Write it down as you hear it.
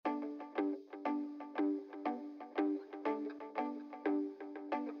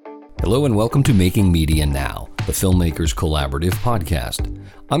Hello and welcome to Making Media Now, the Filmmakers Collaborative podcast.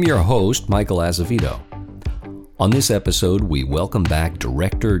 I'm your host, Michael Azevedo. On this episode, we welcome back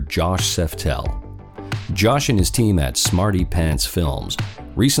director Josh Seftel. Josh and his team at Smarty Pants Films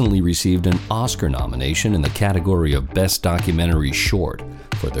recently received an Oscar nomination in the category of Best Documentary Short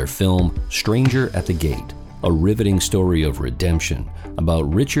for their film Stranger at the Gate, a riveting story of redemption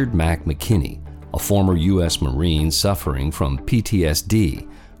about Richard Mack McKinney, a former U.S. Marine suffering from PTSD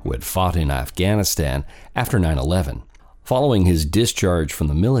who had fought in Afghanistan after 9/11. Following his discharge from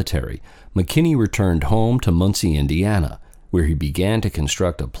the military, McKinney returned home to Muncie, Indiana, where he began to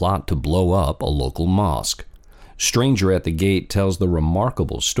construct a plot to blow up a local mosque. Stranger at the Gate tells the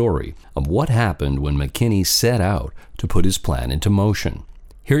remarkable story of what happened when McKinney set out to put his plan into motion.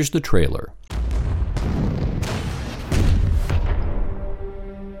 Here's the trailer.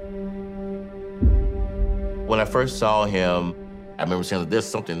 When I first saw him, I remember saying, there's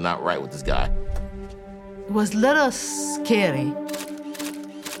something not right with this guy. It was a little scary.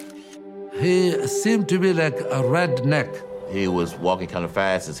 He seemed to be like a redneck. He was walking kind of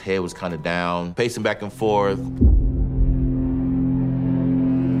fast, his head was kind of down, pacing back and forth.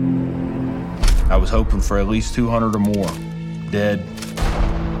 I was hoping for at least 200 or more. Dead,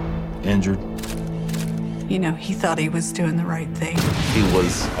 injured. You know, he thought he was doing the right thing. He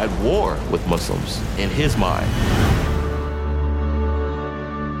was at war with Muslims in his mind.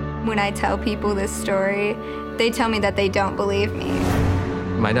 When I tell people this story, they tell me that they don't believe me.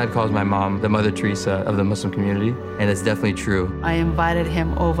 My dad calls my mom the Mother Teresa of the Muslim community, and it's definitely true. I invited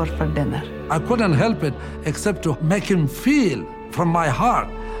him over for dinner. I couldn't help it except to make him feel from my heart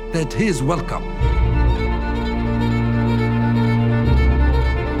that he is welcome.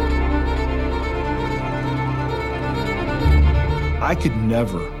 I could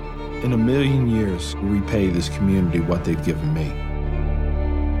never, in a million years, repay this community what they've given me.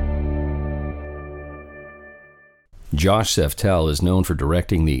 Josh Seftel is known for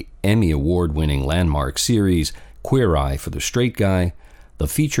directing the Emmy Award-winning landmark series Queer Eye for the Straight Guy, the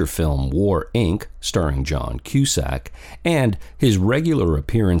feature film War, Inc., starring John Cusack, and his regular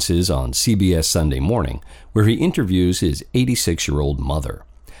appearances on CBS Sunday Morning, where he interviews his 86-year-old mother.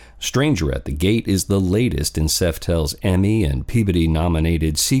 Stranger at the Gate is the latest in Seftel's Emmy and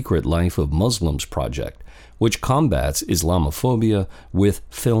Peabody-nominated Secret Life of Muslims project, which combats Islamophobia with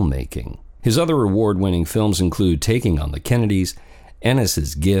filmmaking. His other award-winning films include Taking on the Kennedys,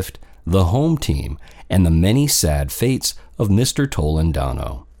 Ennis's Gift, The Home Team, and The Many Sad Fates of Mr.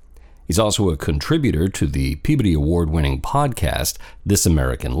 Toledano. He's also a contributor to the Peabody Award-winning podcast This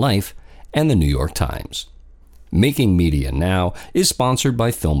American Life and the New York Times. Making Media Now is sponsored by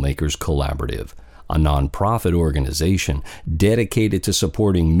Filmmakers Collaborative, a nonprofit organization dedicated to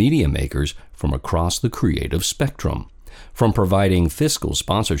supporting media makers from across the creative spectrum. From providing fiscal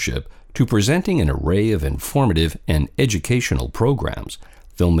sponsorship to presenting an array of informative and educational programs,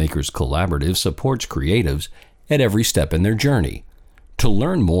 Filmmakers Collaborative supports creatives at every step in their journey. To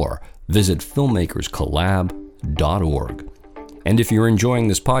learn more, visit filmmakerscollab.org. And if you're enjoying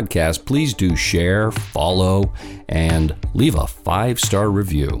this podcast, please do share, follow, and leave a 5-star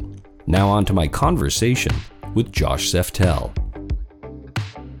review. Now on to my conversation with Josh Seftel.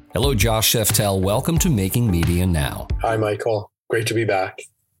 Hello, Josh Seftel. Welcome to Making Media Now. Hi, Michael. Great to be back.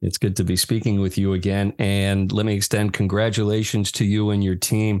 It's good to be speaking with you again. And let me extend congratulations to you and your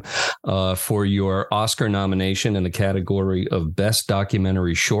team for your Oscar nomination in the category of Best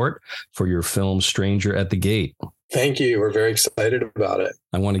Documentary Short for your film Stranger at the Gate. Thank you. We're very excited about it.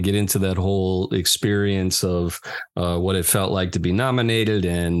 I want to get into that whole experience of what it felt like to be nominated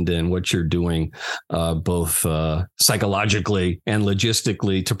and what you're doing both psychologically and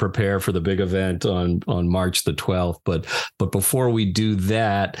logistically to prepare for the big event on March the 12th. But before we do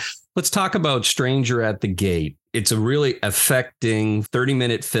that, let's talk about Stranger at the Gate. It's a really affecting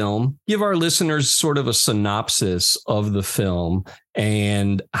 30-minute film. Give our listeners sort of a synopsis of the film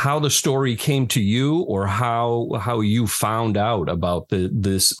and how the story came to you, or how you found out about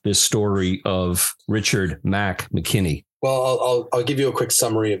this story of Richard Mack McKinney. Well, I'll give you a quick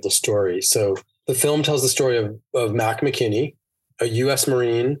summary of the story. So the film tells the story of Mack McKinney, a U.S.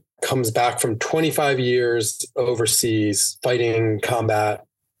 Marine, comes back from 25 years overseas fighting combat.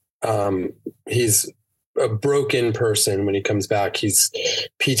 He's a broken person when he comes back. He's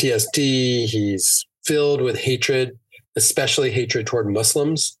PTSD. He's filled with hatred, especially hatred toward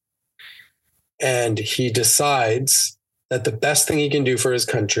Muslims. And he decides that the best thing he can do for his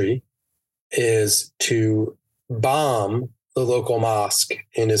country is to bomb the local mosque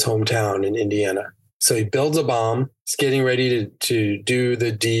in his hometown in Indiana. So he builds a bomb. He's getting ready to do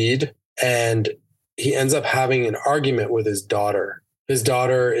the deed. And he ends up having an argument with his daughter. His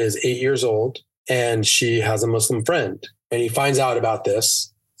daughter is 8 years old and she has a Muslim friend. And he finds out about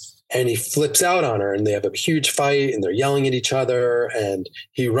this and he flips out on her and they have a huge fight and they're yelling at each other. And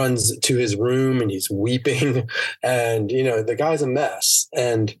he runs to his room and he's weeping. And, the guy's a mess.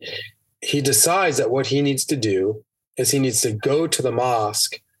 And he decides that what he needs to do is he needs to go to the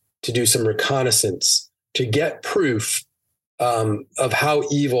mosque to do some reconnaissance, to get proof of how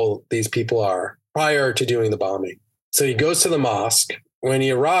evil these people are prior to doing the bombing. So he goes to the mosque. When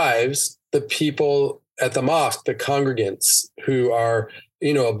he arrives, the people at the mosque, the congregants who are,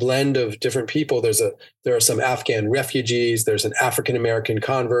 a blend of different people. There are some Afghan refugees. There's an African-American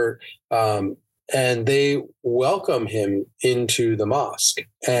convert. And they welcome him into the mosque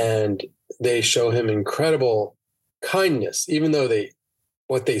and they show him incredible kindness, even though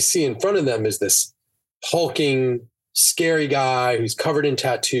what they see in front of them is this hulking, scary guy who's covered in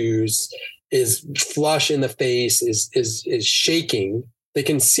tattoos, is flush in the face, is shaking. They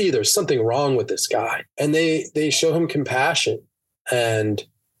can see there's something wrong with this guy, and they show him compassion, and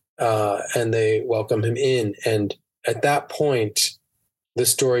they welcome him in. And at that point, the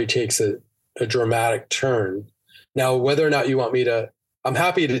story takes a dramatic turn. Now, whether or not you want me to, I'm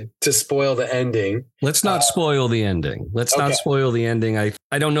happy to spoil the ending. Let's not spoil the ending. Let's not spoil the ending.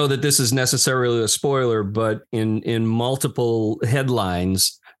 I don't know that this is necessarily a spoiler, but in multiple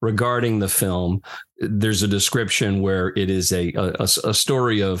headlines regarding the film, there's a description where it is a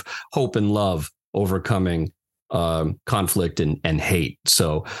story of hope and love overcoming conflict and hate.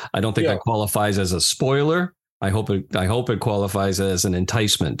 So I don't think that qualifies as a spoiler. I hope it qualifies as an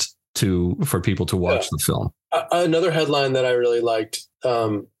enticement for people to watch the film. Another headline that I really liked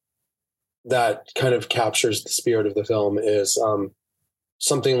that kind of captures the spirit of the film is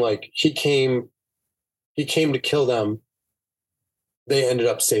something like he came to kill them. They ended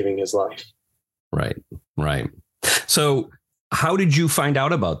up saving his life. Right. So how did you find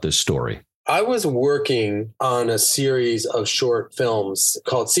out about this story? I was working on a series of short films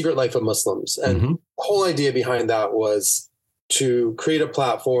called Secret Life of Muslims. And the whole idea behind that was to create a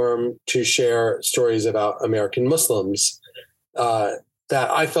platform to share stories about American Muslims that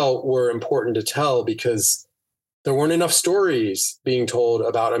I felt were important to tell, because there weren't enough stories being told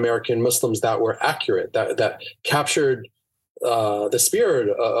about American Muslims that were accurate, that captured the spirit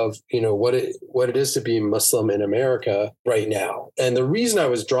of what it is to be Muslim in America right now. And the reason I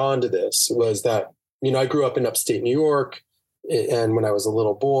was drawn to this was that I grew up in upstate New York, and when I was a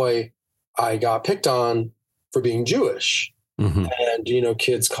little boy, I got picked on for being Jewish. And,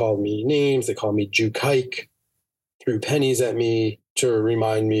 kids called me names. They called me Jew kike, threw pennies at me to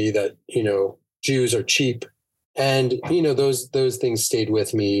remind me that, Jews are cheap. And, those things stayed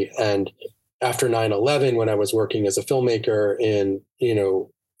with me. And after 9/11, when I was working as a filmmaker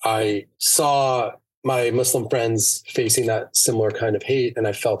I saw my Muslim friends facing that similar kind of hate, and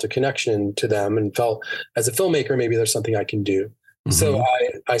I felt a connection to them and felt as a filmmaker, maybe there's something I can do. So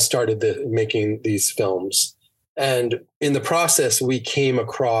I started making these films. And in the process, we came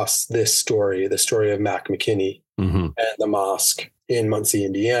across this story, the story of Mac McKinney and the mosque in Muncie,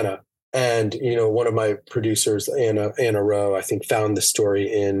 Indiana. And, one of my producers, Anna Rowe, I think found the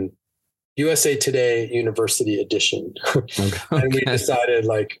story in USA Today University Edition. And we decided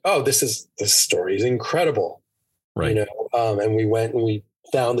this story is incredible. Right. And we went and we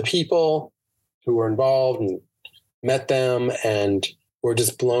found the people who were involved and met them, and we're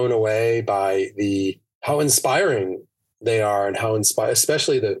just blown away by how inspiring they are, and how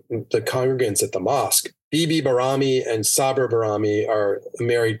especially the congregants at the mosque. Bibi Barami and Sabra Barami are a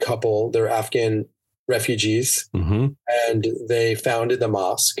married couple. They're Afghan refugees, and they founded the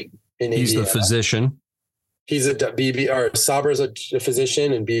mosque in Indiana. He's the physician. Sabra's a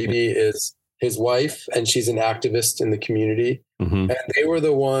physician, and Bibi is his wife, and she's an activist in the community. And they were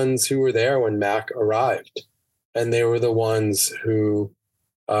the ones who were there when Mac arrived, and they were the ones who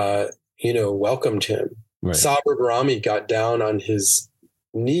welcomed him. Right. Sabra Barami got down on his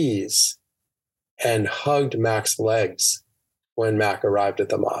knees and hugged Mac's legs when Mac arrived at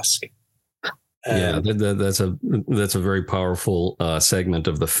the mosque. And that's a very powerful segment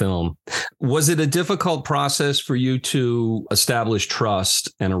of the film. Was it a difficult process for you to establish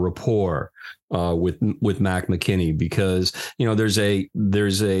trust and a rapport with Mac McKinney? Because there's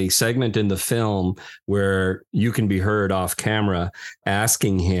a segment in the film where you can be heard off camera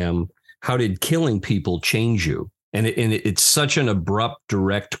asking him, how did killing people change you? And it's such an abrupt,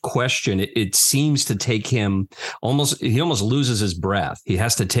 direct question. It seems to take him he almost loses his breath. He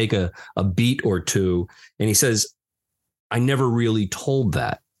has to take a beat or two. And he says, I never really told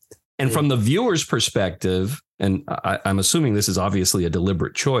that. And from the viewer's perspective, and I'm assuming this is obviously a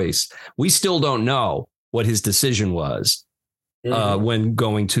deliberate choice, we still don't know what his decision was when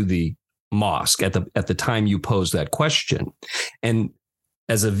going to the mosque at the time you posed that question. And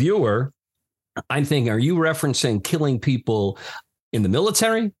as a viewer, I'm thinking, are you referencing killing people in the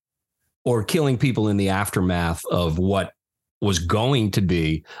military or killing people in the aftermath of what was going to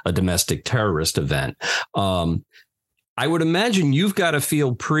be a domestic terrorist event? I would imagine you've got to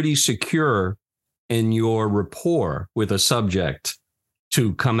feel pretty secure in your rapport with a subject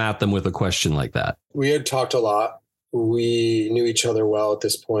to come at them with a question like that. We had talked a lot. We knew each other well at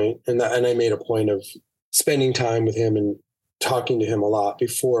this point, and I made a point of spending time with him and talking to him a lot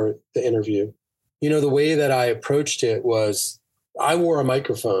before the interview. You know, the way that I approached it was I wore a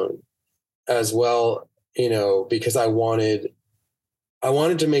microphone as well, you know, because I wanted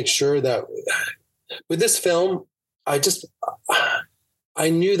to make sure that with this film, I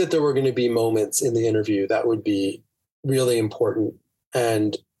knew that there were going to be moments in the interview that would be really important.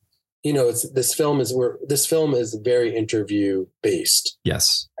 And, you know, this film is very interview based.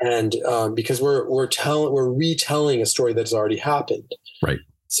 Yes. And because we're retelling a story that's already happened. Right.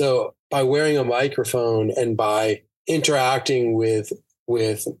 So by wearing a microphone and by interacting with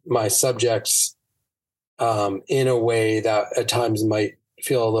my subjects in a way that at times might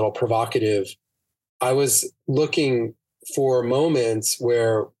feel a little provocative, I was looking for moments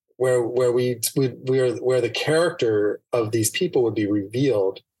where the character of these people would be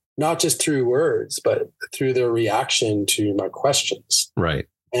revealed, not just through words, but through their reaction to my questions. Right.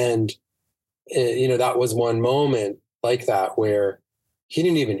 And, you know, that was one moment like that where he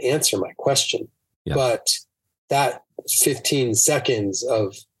didn't even answer my question, but that 15 seconds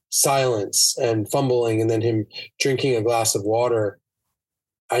of silence and fumbling and then him drinking a glass of water,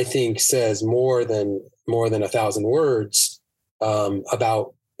 I think says more than 1,000 words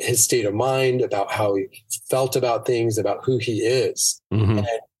about his state of mind, about how he felt about things, about who he is. Mm-hmm. And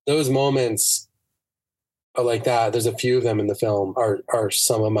those moments are like that. There's a few of them in the film are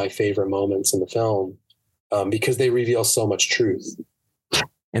some of my favorite moments in the film because they reveal so much truth.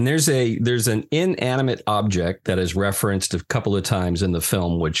 And there's an inanimate object that is referenced a couple of times in the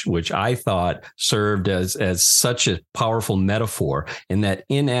film, which I thought served as such a powerful metaphor. And that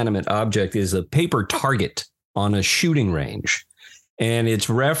inanimate object is a paper target on a shooting range. And it's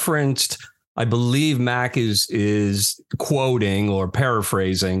referenced, I believe Mac is quoting or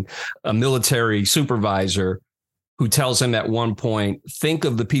paraphrasing a military supervisor who tells him at one point, think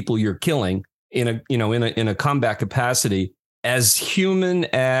of the people you're killing in a combat capacity as human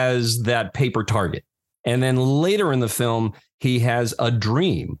as that paper target. And then later in the film, he has a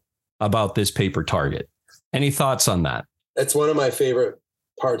dream about this paper target. Any thoughts on that? It's one of my favorite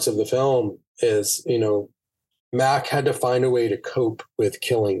parts of the film is, you know, Mac had to find a way to cope with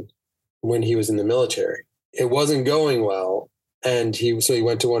killing when he was in the military. It wasn't going well. And so he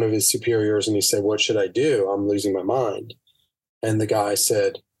went to one of his superiors and he said, what should I do? I'm losing my mind. And the guy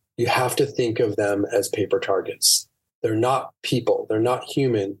said, you have to think of them as paper targets. They're not people. They're not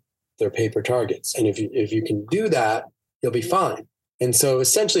human. They're paper targets. And if you can do that, you'll be fine. And so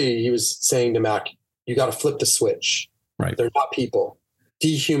essentially he was saying to Mac, you got to flip the switch. Right. They're not people.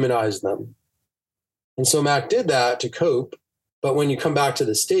 Dehumanize them. And so Mac did that to cope. But when you come back to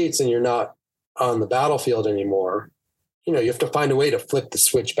the States and you're not on the battlefield anymore, you know, you have to find a way to flip the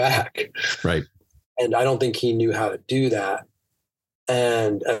switch back. Right. And I don't think he knew how to do that.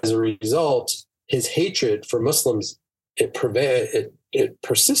 And as a result, his hatred for Muslims, it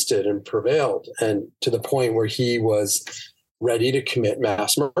persisted and prevailed, and to the point where he was ready to commit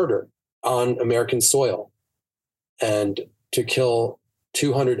mass murder on American soil and to kill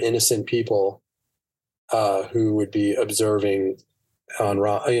 200 innocent people who would be observing on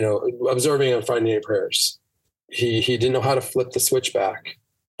Friday night prayers. He didn't know how to flip the switch back,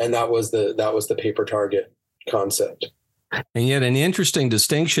 and that was the paper target concept. And yet an interesting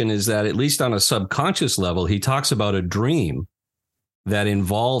distinction is that, at least on a subconscious level, he talks about a dream that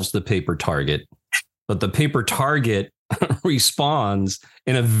involves the paper target, but the paper target responds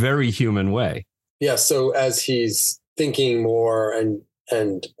in a very human way. Yeah. So as he's thinking more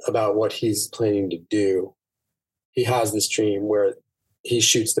and about what he's planning to do, he has this dream where he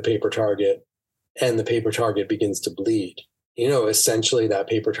shoots the paper target and the paper target begins to bleed. You know, essentially that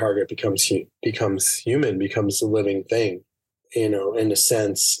paper target becomes human, becomes a living thing. You know, in a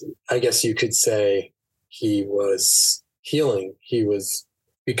sense, I guess you could say he was healing. He was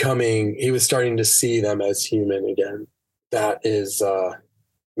starting to see them as human again. That is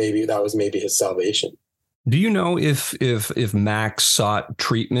maybe his salvation. Do you know if Max sought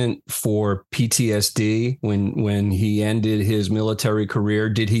treatment for PTSD when he ended his military career?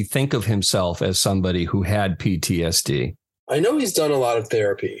 Did he think of himself as somebody who had PTSD? I know he's done a lot of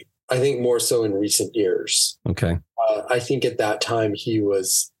therapy. I think more so in recent years. Okay. I think at that time he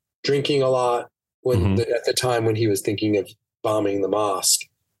was drinking a lot. At the time when he was thinking of bombing the mosque,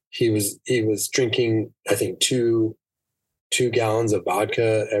 he was drinking, I think, two gallons of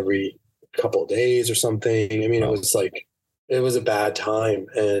vodka every couple of days or something. I mean, it was a bad time,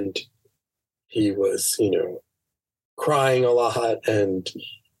 and he was, crying a lot and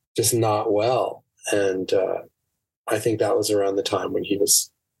just not well. And I think that was around the time when he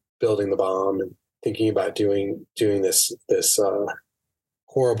was building the bomb and thinking about doing this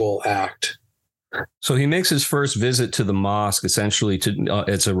horrible act. So he makes his first visit to the mosque essentially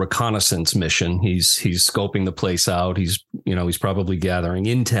it's a reconnaissance mission. He's scoping the place out. He's probably gathering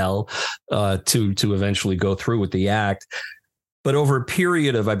intel to eventually go through with the act. But over a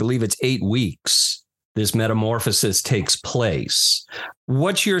period of, I believe it's 8 weeks, this metamorphosis takes place.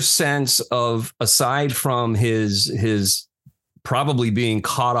 What's your sense of, aside from his probably being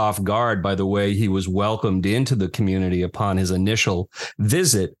caught off guard by the way he was welcomed into the community upon his initial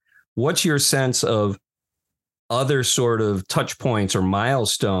visit, what's your sense of other sort of touch points or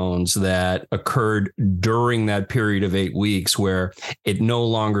milestones that occurred during that period of 8 weeks where it no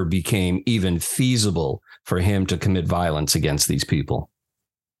longer became even feasible for him to commit violence against these people?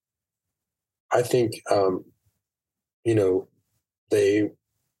 I think, they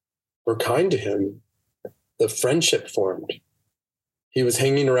were kind to him. The friendship formed. He was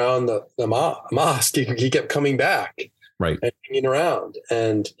hanging around the mosque. He kept coming back, right, and hanging around.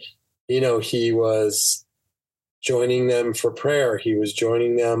 And, he was joining them for prayer. He was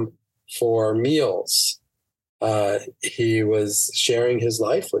joining them for meals. He was sharing his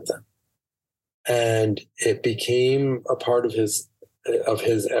life with them. And it became a part of his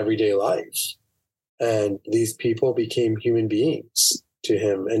everyday life. And these people became human beings to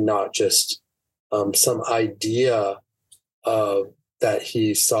him, and not just some idea that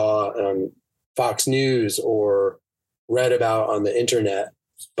he saw on Fox News or read about on the internet,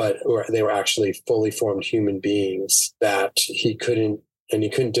 but they were actually fully formed human beings that he couldn't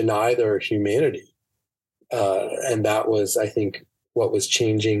deny their humanity. And that was, I think, what was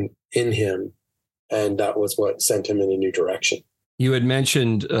changing in him. And that was what sent him in a new direction. You had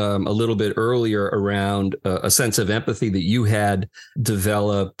mentioned a little bit earlier around a sense of empathy that you had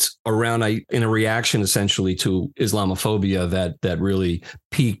developed around in a reaction essentially to Islamophobia that really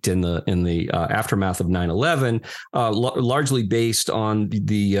peaked in the aftermath of 9/11, largely based on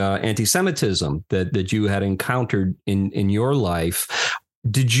the anti-Semitism that you had encountered in your life.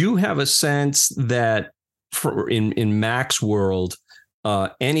 Did you have a sense that in Mac's world,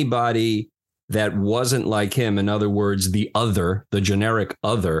 anybody that wasn't like him, in other words, the generic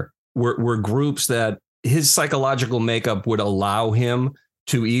other, were groups that his psychological makeup would allow him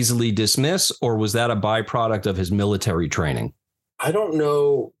to easily dismiss, or was that a byproduct of his military training? I don't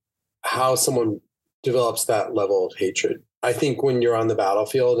know how someone develops that level of hatred. I think when you're on the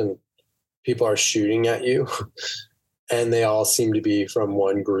battlefield and people are shooting at you and they all seem to be from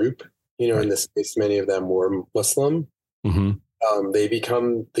one group, right. In this case, many of them were Muslim, they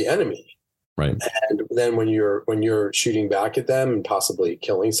become the enemy. Right. And then when you're shooting back at them and possibly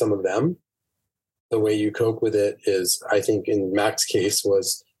killing some of them, the way you cope with it is, I think in Mac's case,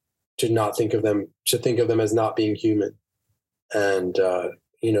 was to think of them as not being human. And,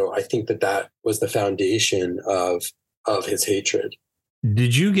 I think that was the foundation of his hatred.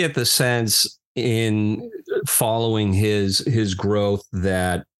 Did you get the sense in following his growth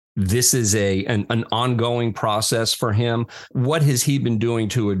that this is an ongoing process for him? What has he been doing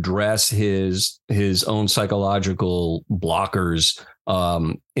to address his own psychological blockers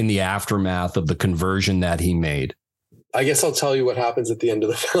in the aftermath of the conversion that he made? I guess I'll tell you what happens at the end of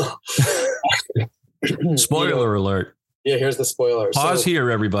the film. Spoiler alert. Yeah, here's the spoiler. Pause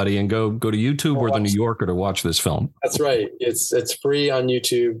here, everybody, and go to YouTube or the New Yorker to watch this film. That's right. It's free on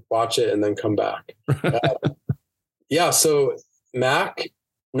YouTube. Watch it and then come back. So Mac.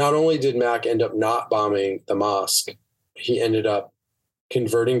 Not only did Mac end up not bombing the mosque, he ended up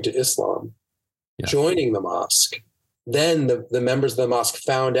converting to Islam, joining the mosque. Then the members of the mosque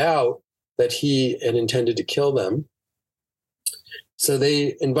found out that he had intended to kill them. So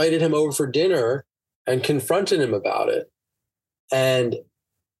they invited him over for dinner and confronted him about it. And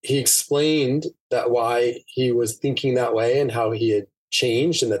he explained that why he was thinking that way and how he had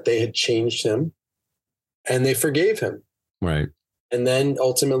changed and that they had changed him. And they forgave him. Right. And then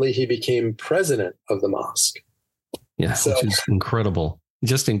ultimately he became president of the mosque. Yeah, which is incredible.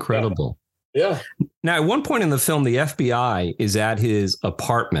 Just incredible. Yeah. Now, at one point in the film, the FBI is at his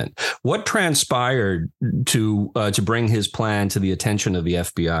apartment. What transpired to bring his plan to the attention of the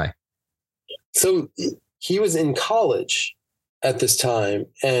FBI? So he was in college at this time.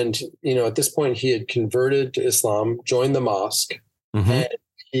 And, at this point, he had converted to Islam, joined the mosque, and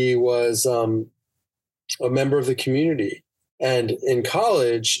he was a member of the community. And in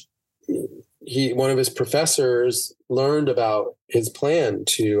college, one of his professors learned about his plan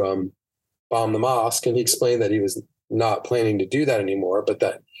to bomb the mosque, and he explained that he was not planning to do that anymore, but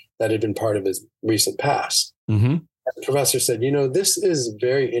that had been part of his recent past. The professor said, this is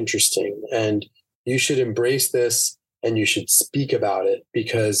very interesting, and you should embrace this, and you should speak about it,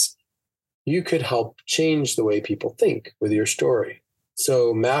 because you could help change the way people think with your story.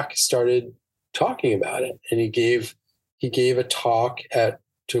 So Mac started talking about it, and he gave a talk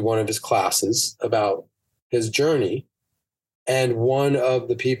to one of his classes about his journey. And one of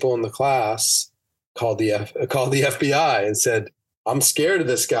the people in the class called the FBI and said, "I'm scared of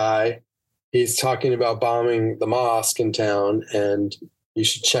this guy. He's talking about bombing the mosque in town, and you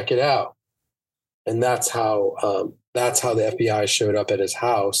should check it out." And that's how the FBI showed up at his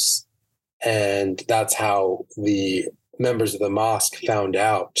house, and that's how the members of the mosque found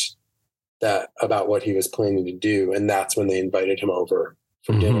out about what he was planning to do, and that's when they invited him over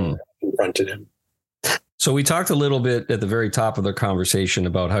for dinner and confronted him. So we talked a little bit at the very top of the conversation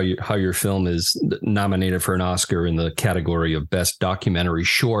about how your film is nominated for an Oscar in the category of Best Documentary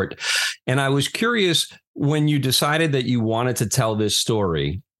Short. And I was curious, when you decided that you wanted to tell this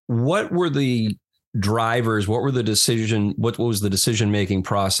story, what were the drivers? What was the decision-making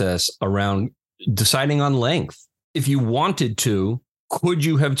process around deciding on length? If you wanted to, could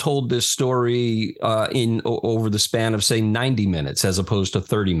you have told this story over the span of, say, 90 minutes as opposed to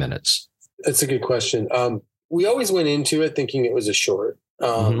 30 minutes? That's a good question. We always went into it thinking it was a short.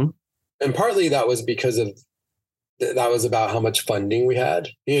 And partly that was because that was about how much funding we had.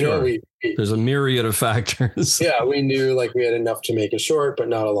 There's a myriad of factors. Yeah, we knew we had enough to make a short, but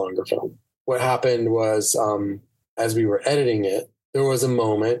not a longer film. What happened was, as we were editing it, there was a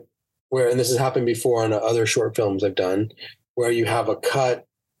moment where, and this has happened before on other short films I've done, where you have a cut,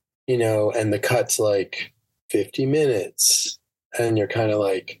 and the cut's 50 minutes, and you're kind of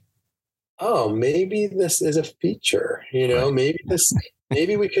like, oh, maybe this is a feature, right.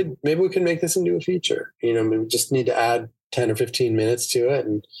 maybe we could make this into a feature, we just need to add 10 or 15 minutes to it.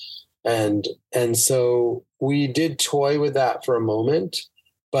 And so we did toy with that for a moment,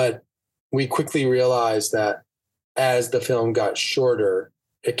 but we quickly realized that as the film got shorter,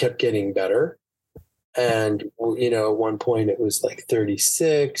 it kept getting better. And, at one point it was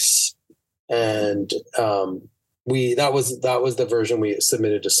 36, and that was the version we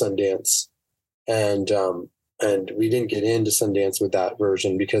submitted to Sundance. And we didn't get into Sundance with that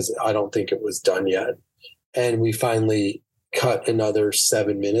version because I don't think it was done yet. And we finally cut another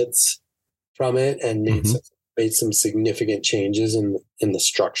 7 minutes from it and made some significant changes in the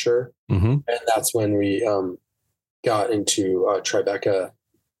structure. And that's when we got into Tribeca,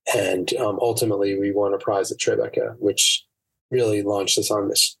 and ultimately we won a prize at Tribeca, which really launched us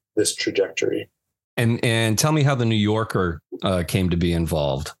on this trajectory. And tell me how the New Yorker came to be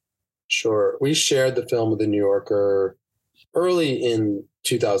involved. Sure. We shared the film with the New Yorker early in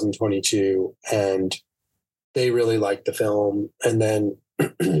 2022, and they really liked the film. And then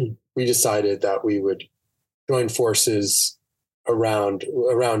we decided that we would join forces around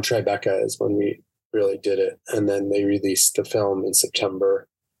Tribeca is when we really did it. And then they released the film in September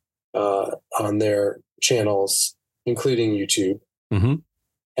on their channels, including YouTube.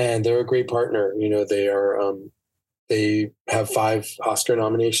 And they're a great partner. They have 5 Oscar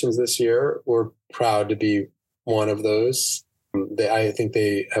nominations this year. We're proud to be one of those. I think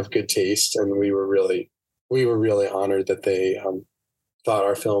they have good taste, and we were really honored that they thought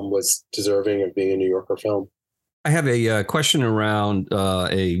our film was deserving of being a New Yorker film. I have a question around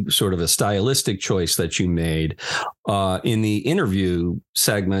a sort of a stylistic choice that you made. In the interview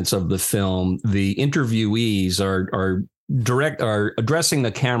segments of the film, the interviewees are addressing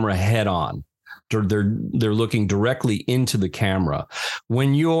the camera head on. They're looking directly into the camera.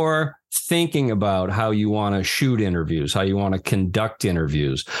 When you're thinking about how you want to shoot interviews, how you want to conduct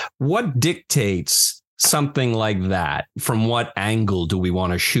interviews, what dictates something like that? From what angle do we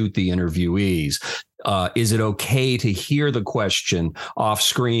want to shoot the interviewees? Is it okay to hear the question off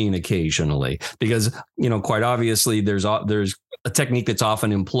screen occasionally? Because, quite obviously there's a technique that's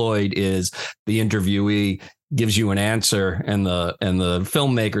often employed is the interviewee gives you an answer and the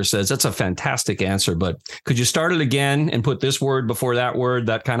filmmaker says, that's a fantastic answer, but could you start it again and put this word before that word,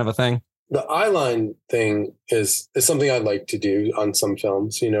 that kind of a thing? The eyeline thing is something I'd like to do on some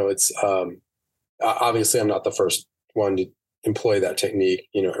films. It's obviously I'm not the first one to employ that technique.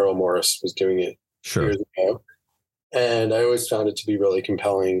 Errol Morris was doing it years ago. And I always found it to be really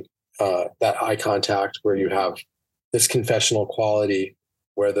compelling, that eye contact where you have this confessional quality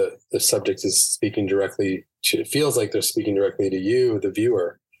where the subject is speaking directly to, it feels like they're speaking directly to you, the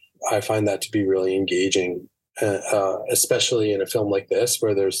viewer. I find that to be really engaging, especially in a film like this,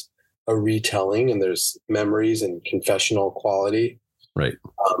 where there's a retelling and there's memories and confessional quality. Right.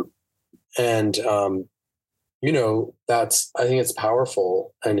 I think it's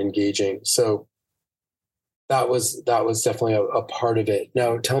powerful and engaging. So that was definitely a part of it.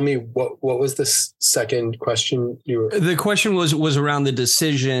 Now, tell me what was the second question you were? The question was around the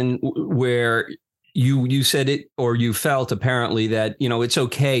decision where you said it, or you felt apparently that, it's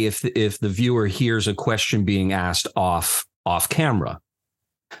okay if the viewer hears a question being asked off camera.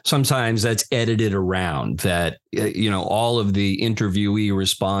 Sometimes that's edited around, that, all of the interviewee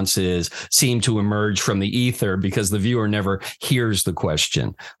responses seem to emerge from the ether because the viewer never hears the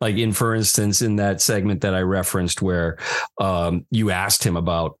question. Like for instance, in that segment that I referenced where you asked him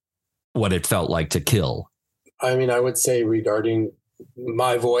about what it felt like to kill. I mean, I would say regarding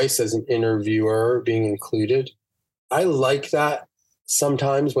my voice as an interviewer being included, I like that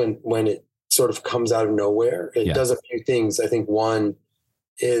sometimes when it sort of comes out of nowhere. It does a few things. I think one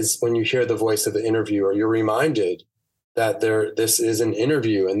is when you hear the voice of the interviewer, you're reminded that this is an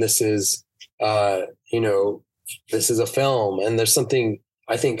interview and this is, this is a film. And there's something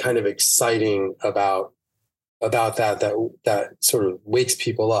I think kind of exciting about that sort of wakes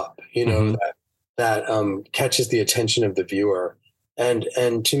people up, that catches the attention of the viewer.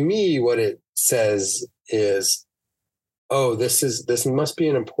 And to me, what it says is, oh, this must be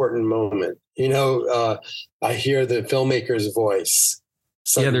an important moment. I hear the filmmaker's voice.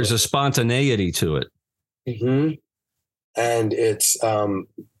 Suddenly. There's a spontaneity to it. Mm-hmm. And it's,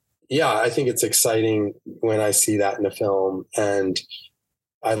 I think it's exciting when I see that in a film, and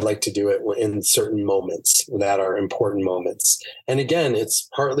I'd like to do it in certain moments that are important moments. And again, it's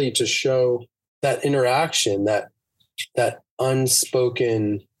partly to show that interaction, that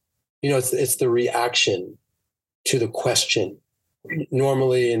unspoken, it's the reaction to the question.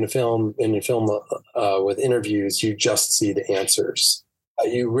 Normally in a film with interviews, you just see the answers.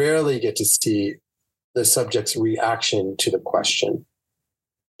 You rarely get to see the subject's reaction to the question,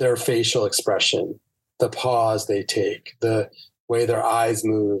 their facial expression, the pause they take, the way their eyes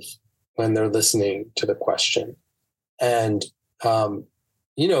move when they're listening to the question. And,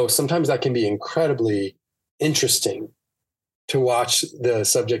 sometimes that can be incredibly interesting to watch the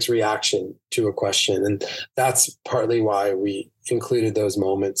subject's reaction to a question. And that's partly why we included those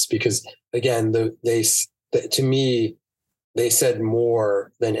moments, because again, to me, they said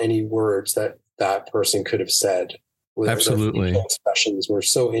more than any words that person could have said. Absolutely. Their expressions were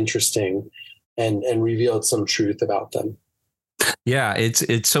so interesting and revealed some truth about them. Yeah,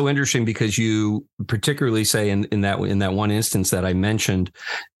 it's so interesting because you particularly say in that one instance that I mentioned,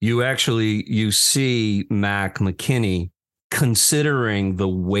 you see Mac McKinney considering the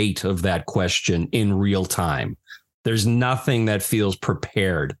weight of that question in real time. There's nothing that feels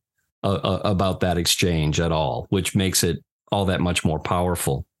prepared about that exchange at all, which makes it all that much more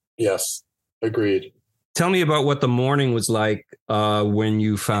powerful. Yes, agreed. Tell me about what the morning was like when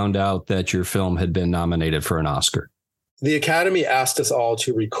you found out that your film had been nominated for an Oscar. The Academy asked us all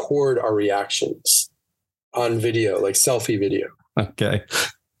to record our reactions on video, like selfie video. Okay.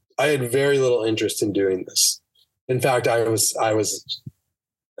 I had very little interest in doing this. In fact, I was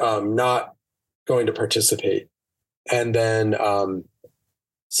not going to participate. And then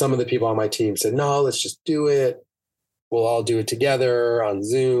some of the people on my team said, no, let's just do it. We'll all do it together on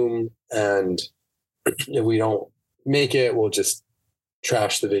Zoom. And if we don't make it, we'll just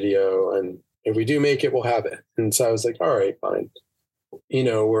trash the video. And if we do make it, we'll have it. And so I was like, all right, fine.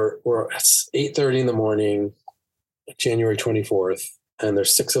 We're it's 8:30 in the morning, January 24th, and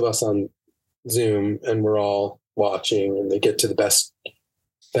there's 6 of us on Zoom, and we're all watching, and they get to the best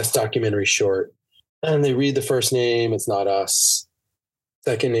documentary short. And they read the first name, it's not us.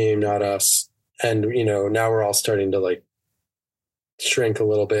 Second name, not us. And, now we're all starting to like shrink a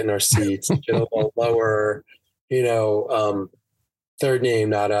little bit in our seats, get a little lower, third name,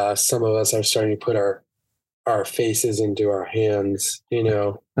 not us. Some of us are starting to put our faces into our hands,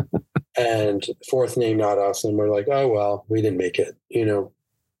 and fourth name, not us. And we're like, oh, well, we didn't make it,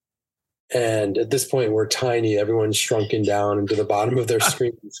 And at this point, we're tiny. Everyone's shrunken down into the bottom of their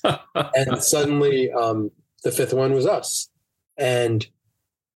screens. And suddenly the fifth one was us. And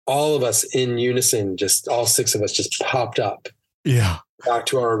all of us in unison, just all 6 of us just popped up. Yeah. Back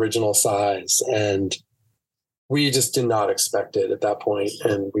to our original size. And we just did not expect it at that point.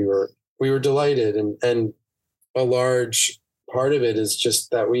 And we were delighted. And a large part of it is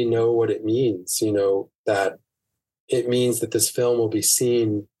just that we know what it means, that it means that this film will be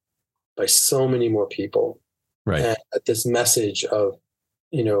seen by so many more people Right. And this message of,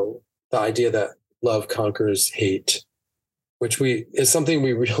 the idea that love conquers hate, which is something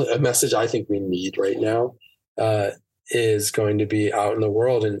a message I think we need right now, is going to be out in the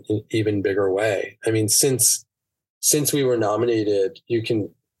world in an even bigger way. I mean, since we were nominated, you can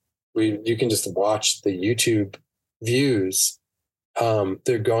just watch the YouTube views.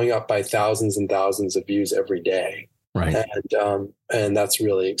 They're going up by thousands and thousands of views every day. Right. And that's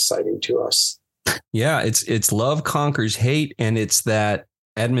really exciting to us. Yeah, it's love conquers hate, and it's that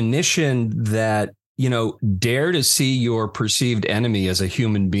admonition that, dare to see your perceived enemy as a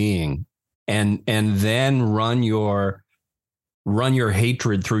human being, and then run your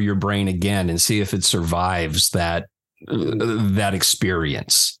hatred through your brain again and see if it survives that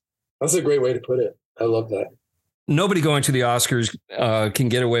experience. That's a great way to put it. I love that. Nobody going to the Oscars can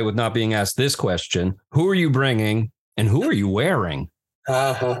get away with not being asked this question. Who are you bringing and who are you wearing?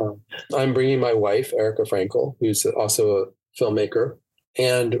 I'm bringing my wife, Erica Frankel, who's also a filmmaker.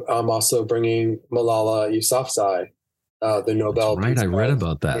 And I'm also bringing Malala Yousafzai, the Nobel That's right. I read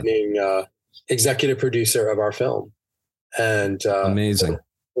about that. Winning executive producer of our film. And amazing.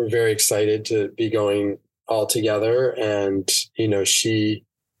 We're very excited to be going all together. And,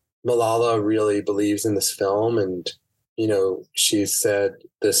 Malala really believes in this film. And, she said,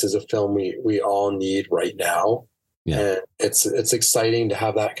 this is a film we all need right now. Yeah. And it's exciting to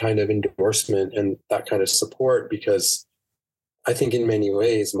have that kind of endorsement and that kind of support, because I think in many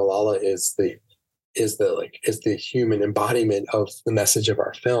ways, Malala is the human embodiment of the message of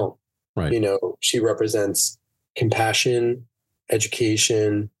our film. Right. She represents compassion,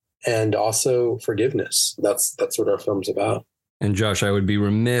 education, and also forgiveness. That's what our film's about. And Josh, I would be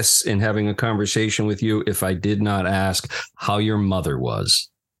remiss in having a conversation with you if I did not ask how your mother was.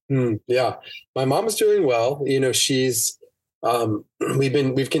 Yeah, my mom is doing well. She's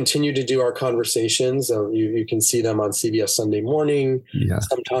we've continued to do our conversations. You can see them on CBS Sunday Morning. Yeah.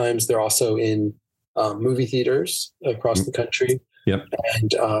 Sometimes they're also in movie theaters across the country. Yep.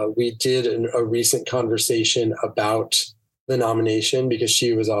 And we did a recent conversation about the nomination because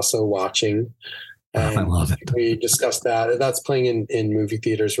she was also watching. And I love it. We discussed that. That's playing in movie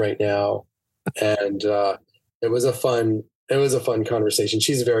theaters right now. And it was a fun conversation.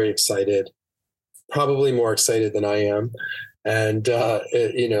 She's very excited, probably more excited than I am. And,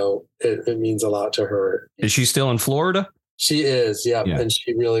 it means a lot to her. Is she still in Florida? She is. Yeah. And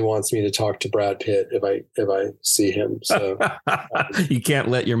she really wants me to talk to Brad Pitt if I see him. So you can't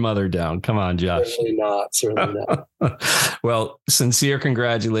let your mother down. Come on, Josh. Certainly not. Well, sincere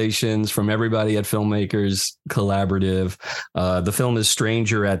congratulations from everybody at Filmmakers Collaborative. The film is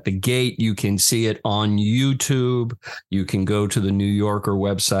Stranger at the Gate. You can see it on YouTube. You can go to the New Yorker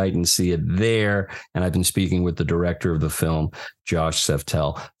website and see it there. And I've been speaking with the director of the film, Josh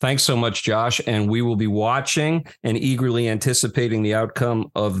Seftel. Thanks so much, Josh. And we will be watching and eagerly anticipating the outcome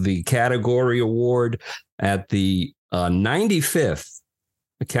of the category award at the 95th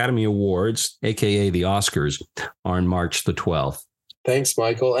Academy Awards, aka the Oscars, on March the 12th. Thanks,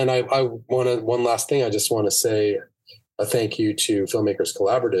 Michael. And I one last thing. I just want to say a thank you to Filmmakers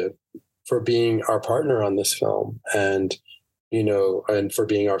Collaborative for being our partner on this film, and and for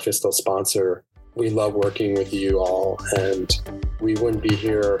being our fiscal sponsor. We love working with you all, and we wouldn't be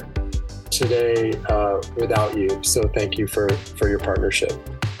here today without you. So thank you for your partnership.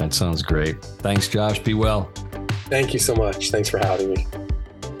 That sounds great. Thanks, Josh. Be well. Thank you so much. Thanks for having me.